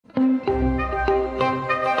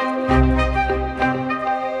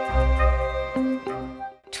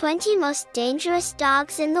20 most dangerous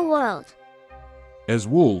dogs in the world. As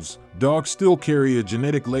wolves, dogs still carry a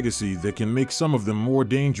genetic legacy that can make some of them more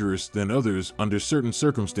dangerous than others under certain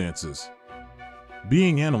circumstances.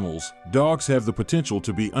 Being animals, dogs have the potential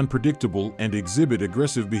to be unpredictable and exhibit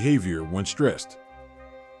aggressive behavior when stressed.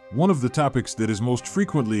 One of the topics that is most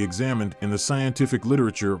frequently examined in the scientific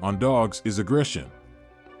literature on dogs is aggression.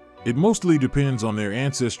 It mostly depends on their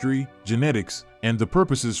ancestry, genetics, and the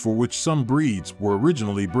purposes for which some breeds were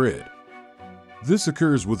originally bred. This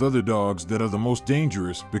occurs with other dogs that are the most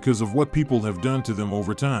dangerous because of what people have done to them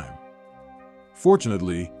over time.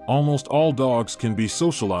 Fortunately, almost all dogs can be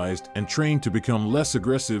socialized and trained to become less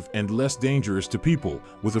aggressive and less dangerous to people,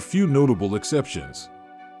 with a few notable exceptions.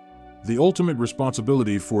 The ultimate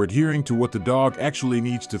responsibility for adhering to what the dog actually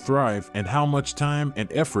needs to thrive and how much time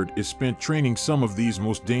and effort is spent training some of these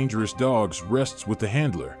most dangerous dogs rests with the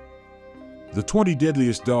handler. The 20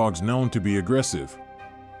 deadliest dogs known to be aggressive.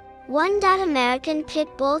 1. American Pit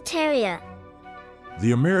Bull Terrier.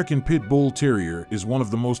 The American Pit Bull Terrier is one of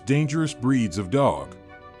the most dangerous breeds of dog.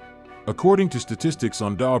 According to statistics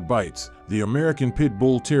on dog bites, the American Pit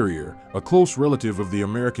Bull Terrier, a close relative of the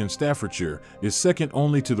American Staffordshire, is second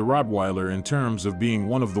only to the Rottweiler in terms of being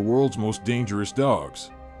one of the world's most dangerous dogs.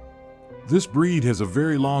 This breed has a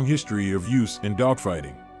very long history of use in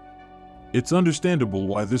dogfighting. It's understandable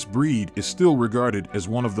why this breed is still regarded as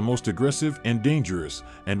one of the most aggressive and dangerous,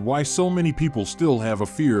 and why so many people still have a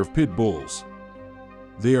fear of pit bulls.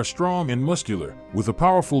 They are strong and muscular, with a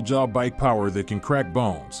powerful jaw bite power that can crack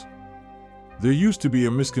bones. There used to be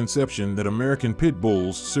a misconception that American pit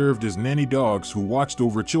bulls served as nanny dogs who watched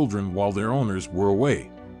over children while their owners were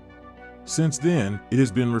away. Since then, it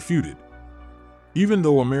has been refuted. Even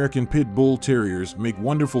though American Pit Bull Terriers make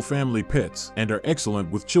wonderful family pets and are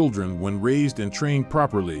excellent with children when raised and trained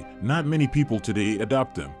properly, not many people today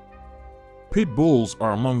adopt them. Pit bulls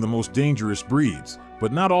are among the most dangerous breeds,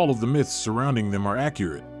 but not all of the myths surrounding them are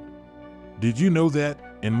accurate. Did you know that,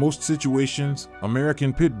 in most situations,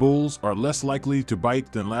 American Pit Bulls are less likely to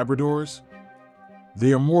bite than Labradors?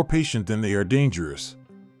 They are more patient than they are dangerous.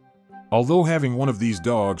 Although having one of these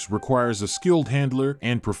dogs requires a skilled handler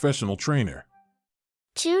and professional trainer.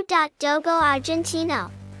 2. Dogo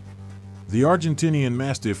Argentino. The Argentinian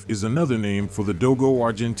Mastiff is another name for the Dogo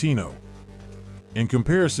Argentino. In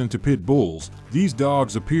comparison to pit bulls, these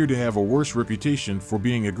dogs appear to have a worse reputation for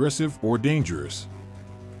being aggressive or dangerous.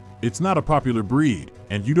 It's not a popular breed,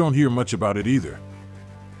 and you don't hear much about it either.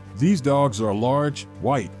 These dogs are large,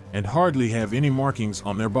 white, and hardly have any markings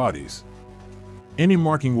on their bodies. Any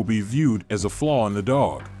marking will be viewed as a flaw in the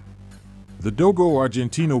dog. The Dogo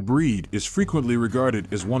Argentino breed is frequently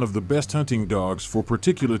regarded as one of the best hunting dogs for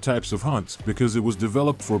particular types of hunts because it was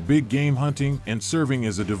developed for big game hunting and serving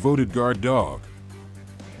as a devoted guard dog.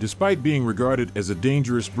 Despite being regarded as a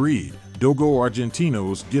dangerous breed, Dogo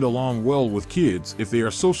Argentinos get along well with kids if they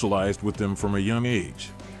are socialized with them from a young age.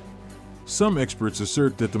 Some experts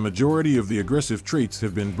assert that the majority of the aggressive traits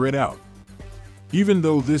have been bred out. Even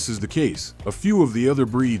though this is the case, a few of the other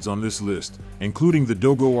breeds on this list, including the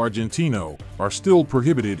Dogo Argentino, are still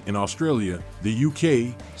prohibited in Australia, the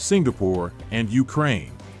UK, Singapore, and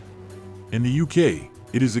Ukraine. In the UK,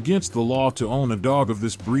 it is against the law to own a dog of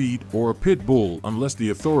this breed or a pit bull unless the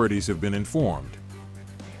authorities have been informed.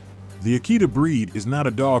 The Akita breed is not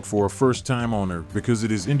a dog for a first-time owner because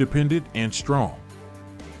it is independent and strong.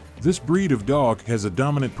 This breed of dog has a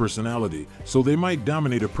dominant personality, so they might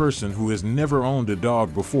dominate a person who has never owned a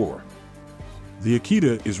dog before. The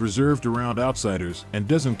Akita is reserved around outsiders and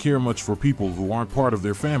doesn't care much for people who aren't part of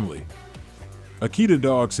their family. Akita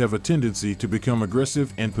dogs have a tendency to become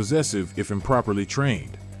aggressive and possessive if improperly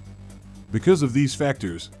trained. Because of these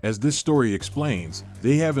factors, as this story explains,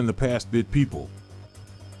 they have in the past bit people.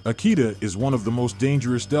 Akita is one of the most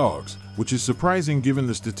dangerous dogs, which is surprising given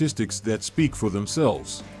the statistics that speak for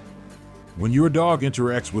themselves. When your dog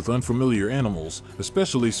interacts with unfamiliar animals,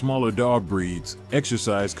 especially smaller dog breeds,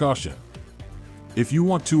 exercise caution. If you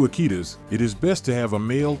want two Akitas, it is best to have a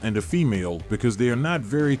male and a female because they are not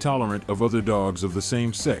very tolerant of other dogs of the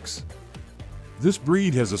same sex. This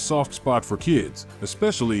breed has a soft spot for kids,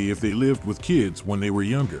 especially if they lived with kids when they were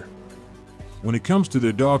younger. When it comes to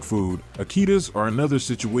their dog food, Akitas are another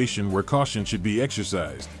situation where caution should be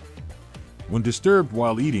exercised. When disturbed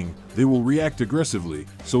while eating, they will react aggressively,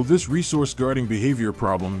 so this resource-guarding behavior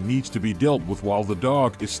problem needs to be dealt with while the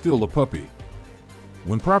dog is still a puppy.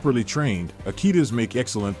 When properly trained, Akitas make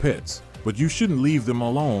excellent pets, but you shouldn't leave them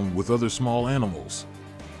alone with other small animals.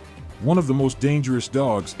 One of the most dangerous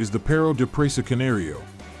dogs is the Perro de Presa Canario.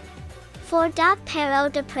 4. Perro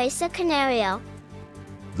de Presa Canario.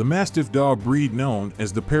 The Mastiff dog breed known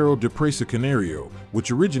as the Perro de Presa Canario, which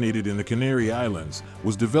originated in the Canary Islands,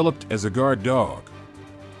 was developed as a guard dog.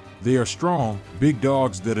 They are strong, big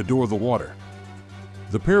dogs that adore the water.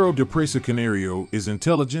 The Perro de Presa Canario is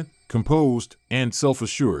intelligent, composed, and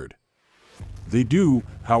self-assured. They do,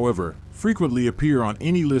 however, frequently appear on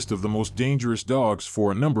any list of the most dangerous dogs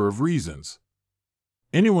for a number of reasons.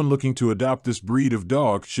 Anyone looking to adopt this breed of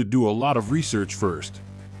dog should do a lot of research first.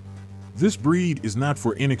 This breed is not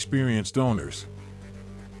for inexperienced owners.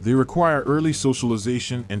 They require early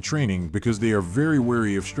socialization and training because they are very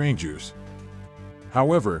wary of strangers.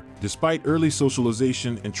 However, despite early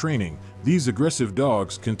socialization and training, these aggressive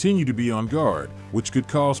dogs continue to be on guard, which could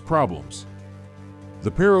cause problems.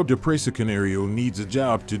 The Perro de Presa Canario needs a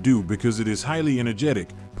job to do because it is highly energetic,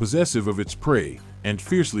 possessive of its prey, and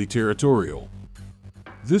fiercely territorial.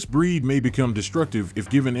 This breed may become destructive if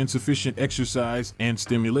given insufficient exercise and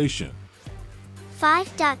stimulation.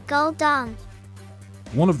 5. Gul Dong.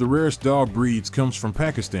 One of the rarest dog breeds comes from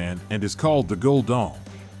Pakistan and is called the Gul Dong.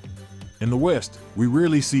 In the West, we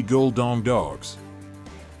rarely see Gul Dong dogs.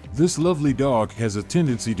 This lovely dog has a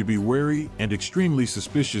tendency to be wary and extremely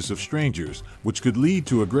suspicious of strangers, which could lead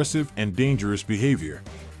to aggressive and dangerous behavior.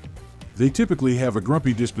 They typically have a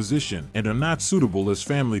grumpy disposition and are not suitable as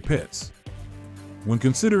family pets. When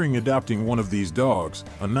considering adopting one of these dogs,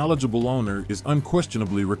 a knowledgeable owner is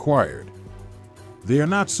unquestionably required. They are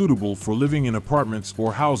not suitable for living in apartments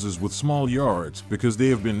or houses with small yards because they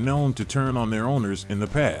have been known to turn on their owners in the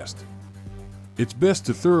past. It's best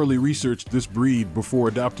to thoroughly research this breed before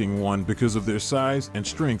adopting one because of their size and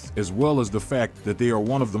strength, as well as the fact that they are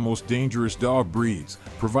one of the most dangerous dog breeds,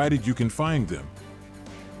 provided you can find them.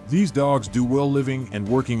 These dogs do well living and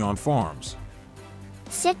working on farms.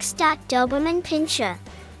 6. Doberman Pinscher.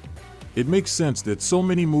 It makes sense that so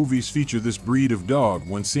many movies feature this breed of dog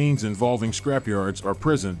when scenes involving scrapyards are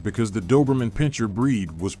present because the Doberman Pinscher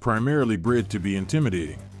breed was primarily bred to be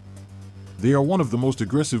intimidating. They are one of the most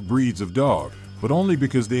aggressive breeds of dog, but only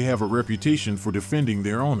because they have a reputation for defending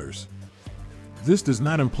their owners. This does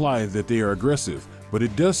not imply that they are aggressive, but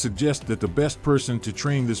it does suggest that the best person to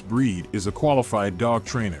train this breed is a qualified dog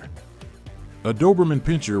trainer. A Doberman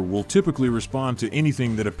Pinscher will typically respond to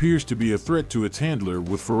anything that appears to be a threat to its handler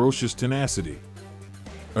with ferocious tenacity.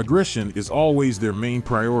 Aggression is always their main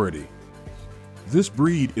priority. This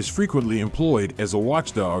breed is frequently employed as a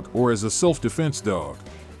watchdog or as a self-defense dog.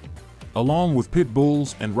 Along with pit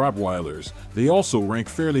bulls and Rottweilers, they also rank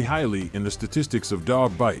fairly highly in the statistics of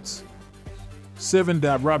dog bites. 7.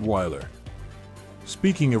 Rottweiler.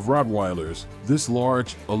 Speaking of Rottweilers, this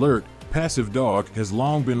large, alert, passive dog has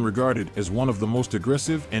long been regarded as one of the most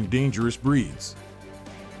aggressive and dangerous breeds.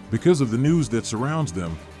 Because of the news that surrounds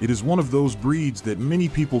them, it is one of those breeds that many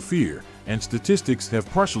people fear, and statistics have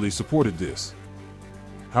partially supported this.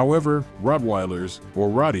 However, Rottweilers, or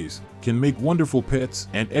Rotties, can make wonderful pets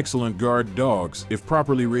and excellent guard dogs if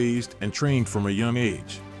properly raised and trained from a young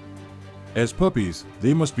age. As puppies,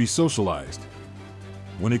 they must be socialized.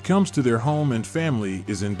 When it comes to their home and family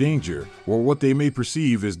is in danger, or what they may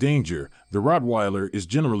perceive as danger, the Rottweiler is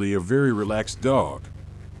generally a very relaxed dog.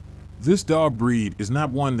 This dog breed is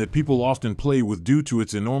not one that people often play with due to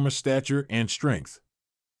its enormous stature and strength.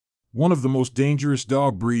 One of the most dangerous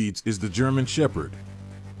dog breeds is the German Shepherd.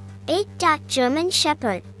 8. German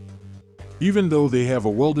Shepherd. Even though they have a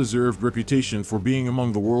well-deserved reputation for being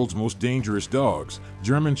among the world's most dangerous dogs,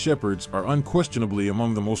 German Shepherds are unquestionably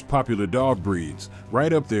among the most popular dog breeds,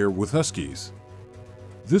 right up there with Huskies.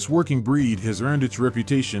 This working breed has earned its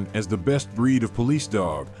reputation as the best breed of police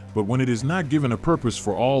dog, but when it is not given a purpose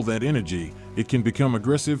for all that energy, it can become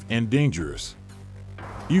aggressive and dangerous.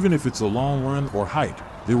 Even if it's a long run or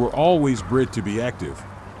hike, they were always bred to be active.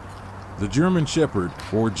 The German Shepherd,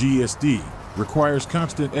 or GSD, requires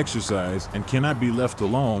constant exercise and cannot be left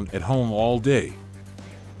alone at home all day.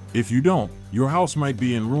 If you don't, your house might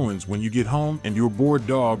be in ruins when you get home and your bored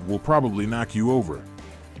dog will probably knock you over.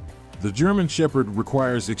 The German Shepherd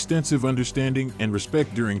requires extensive understanding and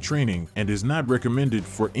respect during training and is not recommended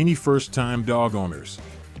for any first-time dog owners.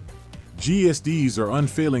 GSDs are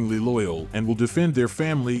unfailingly loyal and will defend their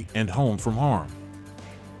family and home from harm.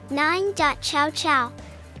 9. Chow Chow.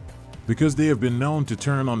 Because they have been known to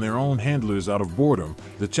turn on their own handlers out of boredom,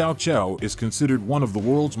 the Chow Chow is considered one of the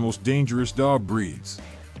world's most dangerous dog breeds.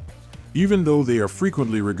 Even though they are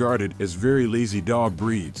frequently regarded as very lazy dog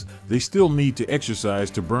breeds, they still need to exercise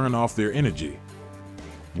to burn off their energy.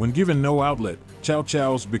 When given no outlet, Chow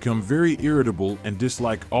Chows become very irritable and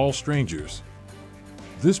dislike all strangers.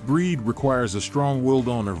 This breed requires a strong-willed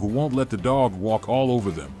owner who won't let the dog walk all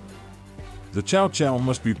over them. The Chow Chow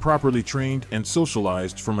must be properly trained and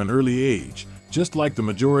socialized from an early age, just like the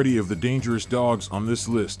majority of the dangerous dogs on this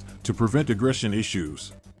list, to prevent aggression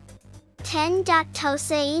issues. 10.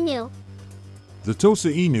 Tosa Inu. The Tosa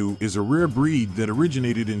Inu is a rare breed that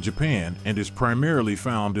originated in Japan and is primarily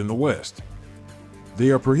found in the West. They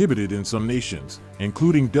are prohibited in some nations,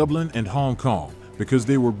 including Dublin and Hong Kong, because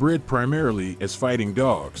they were bred primarily as fighting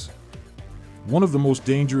dogs. One of the most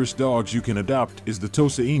dangerous dogs you can adopt is the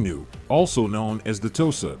Tosa Inu, also known as the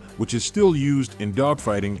Tosa, which is still used in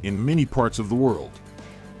dogfighting in many parts of the world.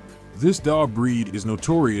 This dog breed is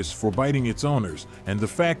notorious for biting its owners, and the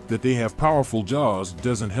fact that they have powerful jaws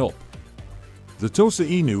doesn't help. The Tosa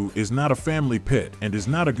Inu is not a family pet and is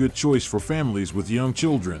not a good choice for families with young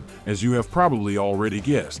children, as you have probably already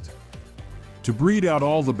guessed. To breed out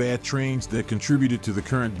all the bad traits that contributed to the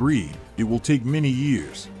current breed, it will take many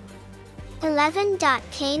years. 11.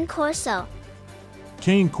 Cane Corso.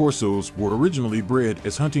 Cane Corsos were originally bred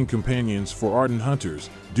as hunting companions for ardent hunters.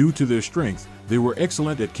 Due to their strength, they were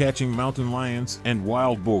excellent at catching mountain lions and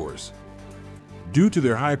wild boars. Due to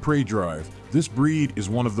their high prey drive, this breed is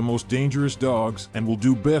one of the most dangerous dogs and will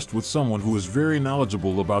do best with someone who is very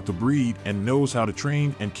knowledgeable about the breed and knows how to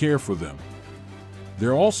train and care for them.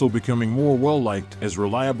 They're also becoming more well-liked as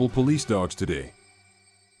reliable police dogs today.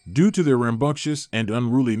 Due to their rambunctious and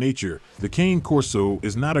unruly nature, the Cane Corso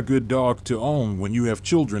is not a good dog to own when you have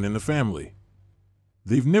children in the family.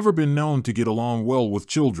 They've never been known to get along well with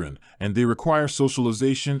children, and they require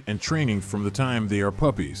socialization and training from the time they are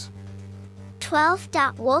puppies. 12.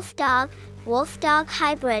 Wolf Dog. Wolf Dog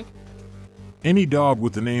Hybrid. Any dog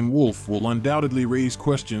with the name Wolf will undoubtedly raise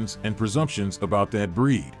questions and presumptions about that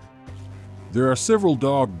breed. There are several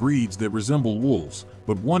dog breeds that resemble wolves,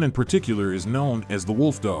 but one in particular is known as the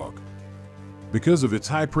wolf dog. Because of its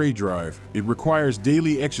high prey drive, it requires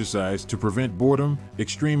daily exercise to prevent boredom,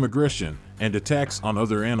 extreme aggression, and attacks on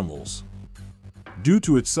other animals. Due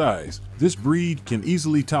to its size, this breed can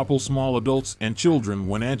easily topple small adults and children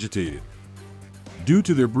when agitated. Due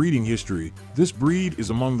to their breeding history, this breed is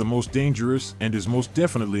among the most dangerous and is most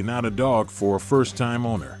definitely not a dog for a first-time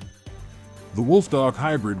owner. The wolf dog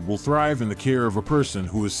hybrid will thrive in the care of a person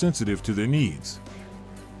who is sensitive to their needs.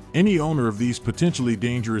 Any owner of these potentially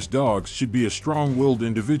dangerous dogs should be a strong-willed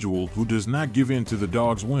individual who does not give in to the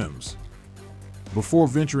dog's whims. Before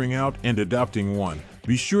venturing out and adopting one,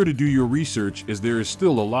 be sure to do your research, as there is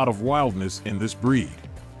still a lot of wildness in this breed.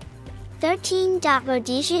 13.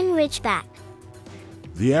 Rhodesian Ridgeback.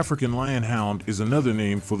 The African Lionhound is another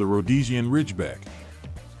name for the Rhodesian Ridgeback.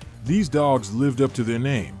 These dogs lived up to their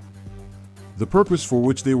name. The purpose for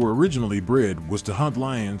which they were originally bred was to hunt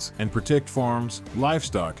lions and protect farms,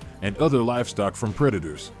 livestock, and other livestock from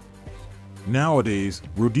predators. Nowadays,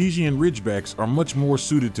 Rhodesian Ridgebacks are much more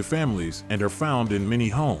suited to families and are found in many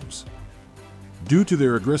homes. Due to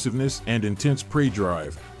their aggressiveness and intense prey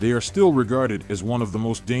drive, they are still regarded as one of the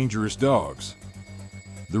most dangerous dogs.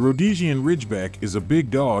 The Rhodesian Ridgeback is a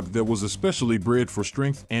big dog that was especially bred for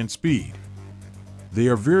strength and speed. They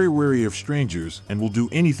are very wary of strangers and will do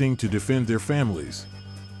anything to defend their families.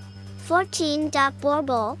 14.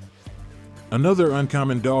 Borbol. Another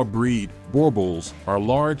uncommon dog breed, Borbols, are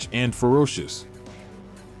large and ferocious.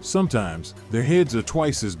 Sometimes, their heads are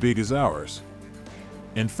twice as big as ours.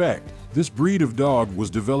 In fact, this breed of dog was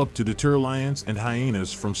developed to deter lions and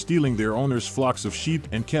hyenas from stealing their owners' flocks of sheep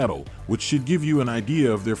and cattle, which should give you an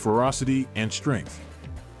idea of their ferocity and strength.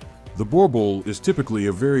 The Borbol is typically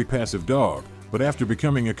a very passive dog, but after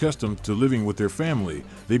becoming accustomed to living with their family,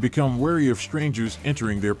 they become wary of strangers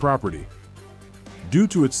entering their property. Due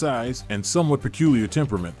to its size and somewhat peculiar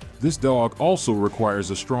temperament, this dog also requires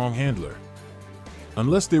a strong handler.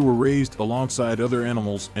 Unless they were raised alongside other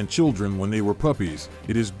animals and children when they were puppies,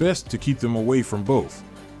 it is best to keep them away from both.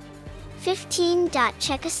 15.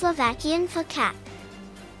 Czechoslovakian Vlčák.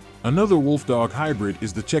 Another wolf dog hybrid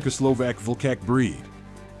is the Czechoslovak Vlčák breed.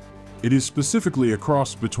 It is specifically a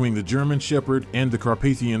cross between the German Shepherd and the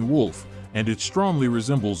Carpathian Wolf, and it strongly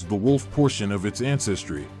resembles the wolf portion of its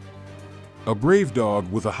ancestry. A brave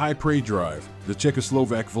dog with a high prey drive, the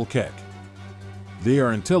Czechoslovak Vlčák. They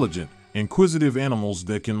are intelligent, inquisitive animals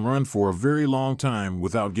that can run for a very long time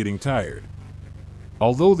without getting tired.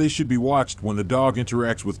 Although they should be watched when the dog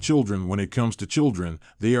interacts with children, when it comes to children,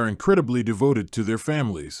 they are incredibly devoted to their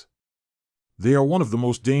families. They are one of the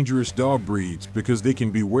most dangerous dog breeds because they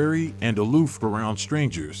can be wary and aloof around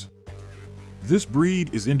strangers. This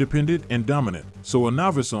breed is independent and dominant, so a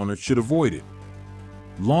novice owner should avoid it.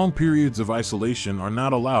 Long periods of isolation are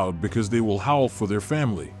not allowed because they will howl for their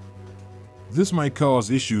family. This might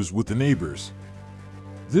cause issues with the neighbors.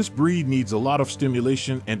 This breed needs a lot of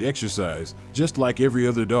stimulation and exercise, just like every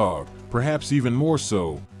other dog, perhaps even more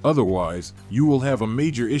so, Otherwise, you will have a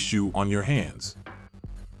major issue on your hands.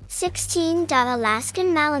 16.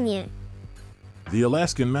 Alaskan Malamute. The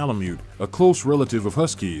Alaskan Malamute, a close relative of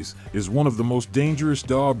Huskies, is one of the most dangerous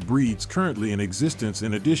dog breeds currently in existence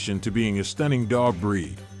in addition to being a stunning dog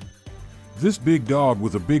breed. This big dog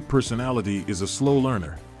with a big personality is a slow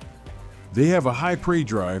learner. They have a high prey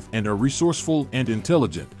drive and are resourceful and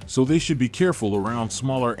intelligent, so they should be careful around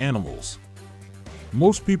smaller animals.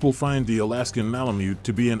 Most people find the Alaskan Malamute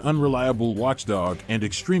to be an unreliable watchdog and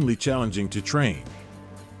extremely challenging to train.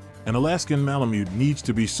 An Alaskan Malamute needs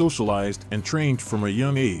to be socialized and trained from a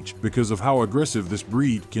young age because of how aggressive this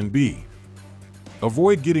breed can be.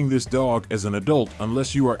 Avoid getting this dog as an adult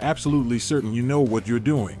unless you are absolutely certain you know what you're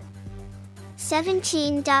doing.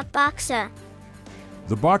 17. Boxer.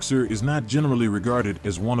 The Boxer is not generally regarded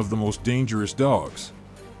as one of the most dangerous dogs.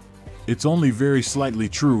 It's only very slightly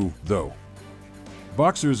true, though.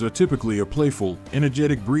 Boxers are typically a playful,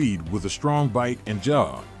 energetic breed with a strong bite and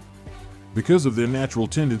jaw. Because of their natural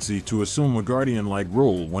tendency to assume a guardian-like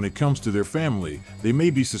role when it comes to their family, they may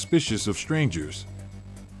be suspicious of strangers.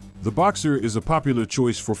 The Boxer is a popular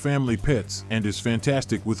choice for family pets and is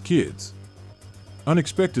fantastic with kids.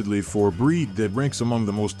 Unexpectedly, for a breed that ranks among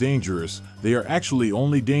the most dangerous, they are actually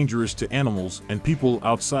only dangerous to animals and people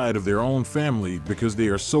outside of their own family because they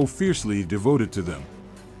are so fiercely devoted to them.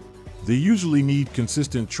 They usually need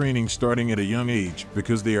consistent training starting at a young age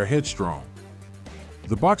because they are headstrong.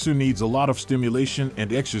 The Boxer needs a lot of stimulation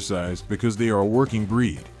and exercise because they are a working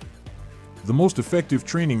breed. The most effective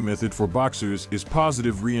training method for Boxers is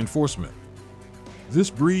positive reinforcement. This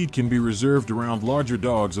breed can be reserved around larger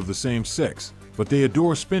dogs of the same sex, but they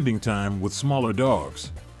adore spending time with smaller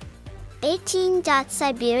dogs. 18.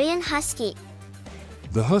 Siberian Husky.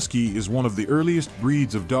 The Husky is one of the earliest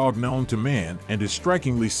breeds of dog known to man and is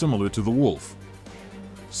strikingly similar to the wolf.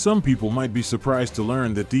 Some people might be surprised to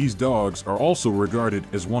learn that these dogs are also regarded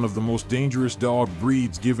as one of the most dangerous dog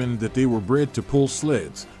breeds given that they were bred to pull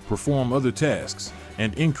sleds, perform other tasks,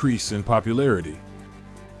 and increase in popularity.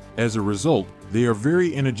 As a result, they are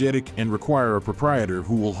very energetic and require a proprietor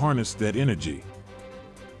who will harness that energy.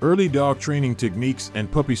 Early dog training techniques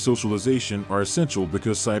and puppy socialization are essential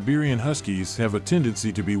because Siberian Huskies have a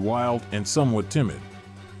tendency to be wild and somewhat timid.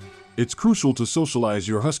 It's crucial to socialize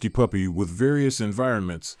your Husky puppy with various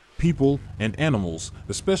environments, people, and animals,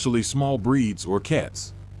 especially small breeds or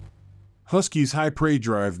cats. Huskies' high prey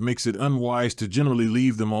drive makes it unwise to generally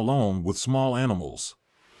leave them alone with small animals.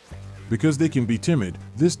 Because they can be timid,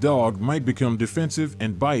 this dog might become defensive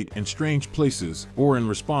and bite in strange places or in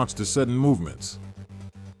response to sudden movements.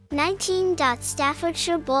 19.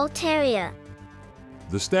 Staffordshire Bull Terrier.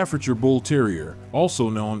 The Staffordshire Bull Terrier, also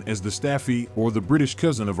known as the Staffy or the British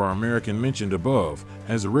cousin of our American mentioned above,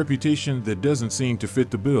 has a reputation that doesn't seem to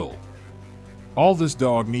fit the bill. All this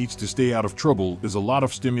dog needs to stay out of trouble is a lot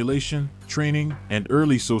of stimulation, training, and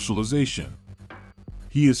early socialization.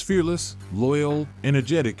 He is fearless, loyal,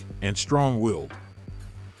 energetic, and strong-willed.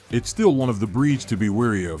 It's still one of the breeds to be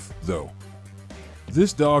wary of, though.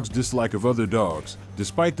 This dog's dislike of other dogs,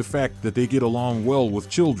 despite the fact that they get along well with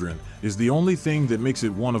children, is the only thing that makes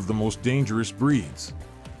it one of the most dangerous breeds.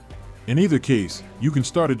 In either case, you can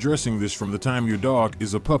start addressing this from the time your dog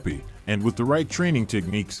is a puppy, and with the right training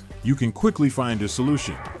techniques, you can quickly find a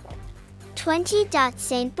solution. 20.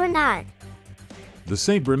 Saint Bernard. The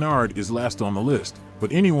Saint Bernard is last on the list,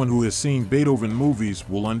 but anyone who has seen Beethoven movies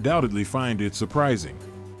will undoubtedly find it surprising.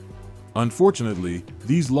 Unfortunately,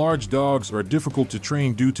 these large dogs are difficult to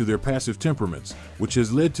train due to their passive temperaments, which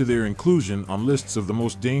has led to their inclusion on lists of the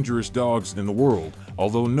most dangerous dogs in the world,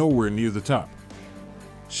 although nowhere near the top.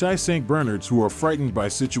 Shy St. Bernards who are frightened by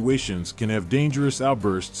situations can have dangerous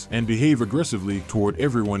outbursts and behave aggressively toward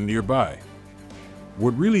everyone nearby.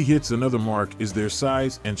 What really hits another mark is their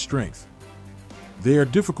size and strength. They are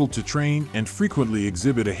difficult to train and frequently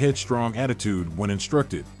exhibit a headstrong attitude when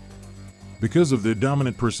instructed. Because of their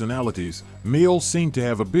dominant personalities, males seem to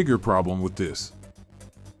have a bigger problem with this.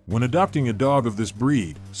 When adopting a dog of this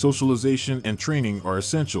breed, socialization and training are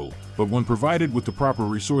essential, but when provided with the proper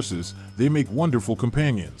resources, they make wonderful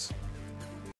companions.